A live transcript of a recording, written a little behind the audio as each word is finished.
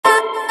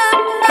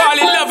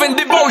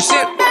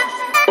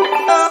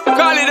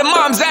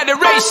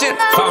adoration,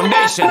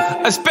 foundation,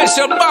 a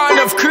special bond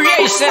of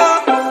creation.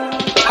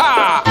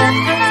 Ha!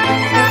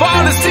 For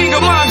all the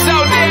single moms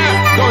out there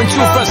going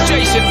through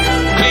frustration,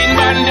 Clean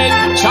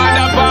Bandit,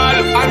 China Ball,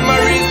 and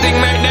Marie sing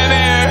make them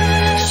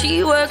air.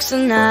 She works the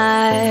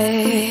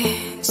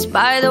nights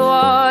by the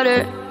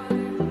water.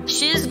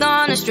 She's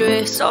gone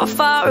astray, so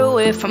far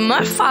away from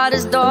her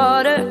father's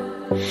daughter.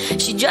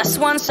 She just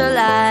wants a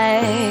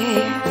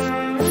life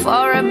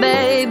for a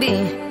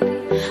baby.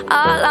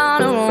 All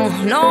on her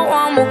own, no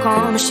one will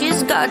come.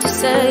 She's got to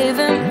save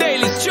him.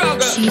 Daily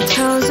struggle. She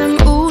tells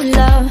him, ooh,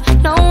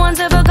 love, no one's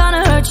ever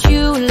gonna hurt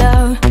you,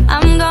 love.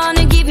 I'm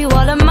gonna give you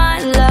all of my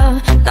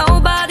love.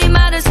 Nobody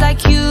matters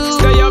like you.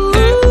 Stay up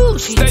there.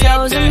 She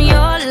tells him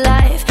your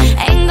life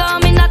ain't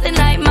gonna be nothing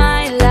like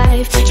my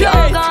life.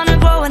 You're gonna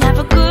grow and have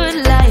a good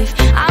life.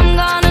 I'm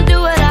gonna do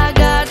what I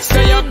got to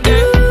Stay up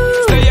there.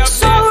 Stay up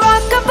so there.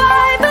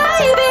 rockabye,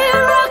 baby,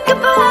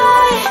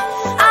 rockabye.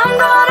 I'm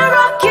gonna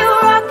rock you,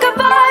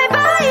 rockabye,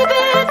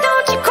 baby.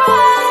 Don't you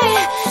cry.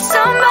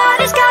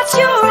 Somebody's got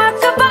you,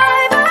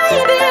 rockabye,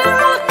 baby,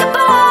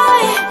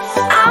 rockabye.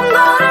 I'm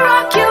gonna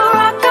rock you,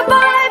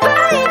 rockabye,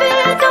 baby.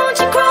 Don't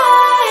you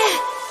cry.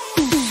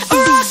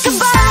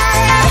 Rockabye.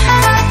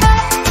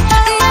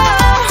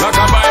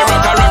 Rockabye,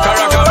 rocka, rocka,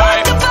 rockabye.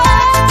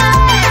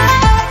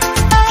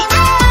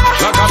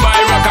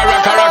 Rockabye, rocka,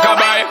 rocka,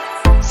 rockabye.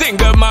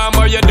 Single mom,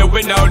 what you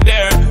doing out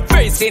there?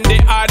 Facing the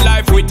hard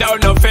life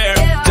without no fear.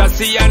 Just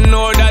see and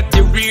know that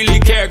you really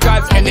care.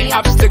 Cause any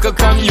obstacle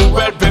come, you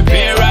well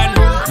prepare. And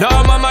no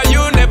mama,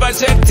 you never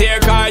shed tear.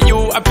 Cause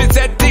you have to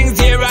set things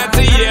year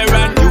after year.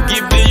 And you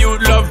give the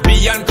youth love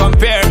beyond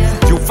compare.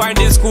 You find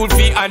the school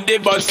fee and the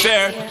bus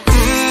fare.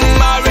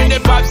 Already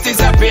pops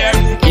disappear.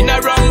 In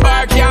a wrong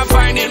bar, can't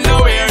find him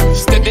nowhere.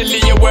 Steadily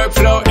your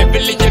workflow,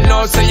 everything you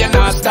know. So you're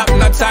not stop,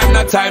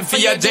 no time for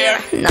your dear.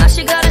 Now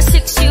she got a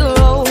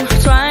 6-year-old,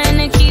 trying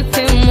to keep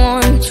him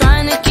warm,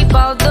 trying to keep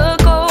out the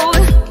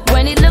cold.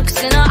 When he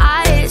looks in her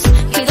eyes,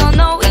 he don't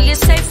know he is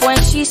safe when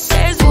she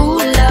says, ooh,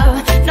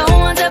 love, no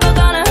one's ever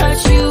gonna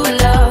hurt you,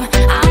 love.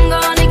 I'm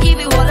gonna give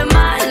you all of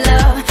my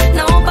love.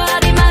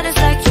 Nobody matters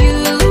like you.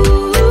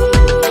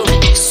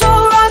 So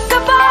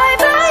rockabye,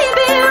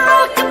 baby,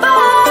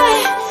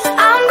 rockabye.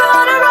 I'm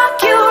gonna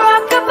rock you,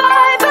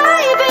 rockabye,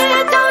 baby.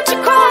 Don't you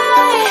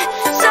cry.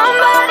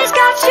 Somebody's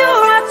got you,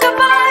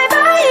 rockabye,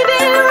 baby,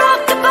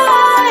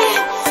 rockabye.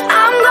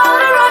 I'm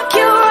gonna rock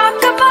you,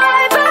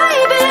 rockabye,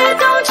 baby.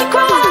 Don't you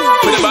cry.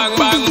 With a bang,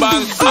 bang,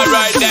 bang.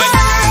 Alright then.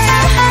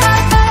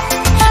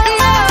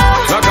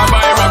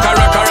 Rockabye, rocka,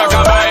 rocka,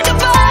 rockabye.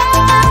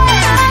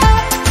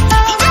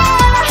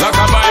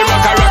 Rockabye,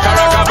 rocka, rocka,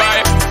 rockabye.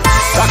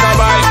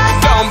 Rockabye,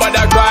 down by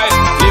the cry.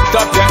 Lift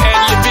up your head,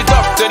 lift it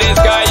up to the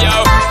sky, yo.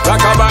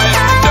 Rockabye,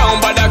 down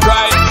by the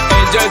cry.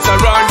 Angels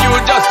around you,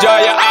 just dry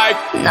your eye.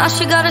 Now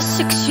she got a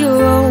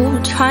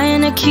 6-year-old,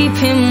 trying to keep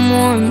him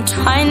warm,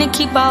 trying to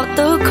keep out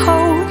the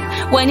cold.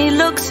 When he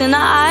looks in her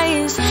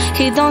eyes,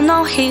 he don't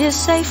know he is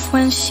safe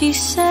when she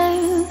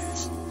says.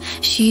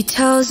 She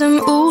tells him,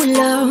 ooh,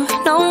 love,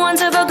 no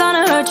one's ever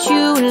gonna hurt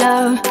you,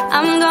 love.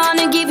 I'm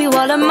gonna give you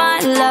all of my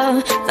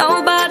love.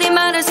 Nobody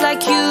matters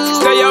like you.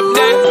 Stay up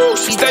there.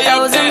 She Stay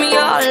up tells him there.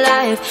 your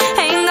life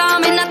ain't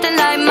gonna be nothing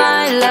like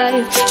my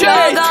life.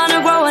 You're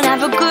gonna grow and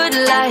have a good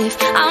life.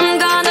 I'm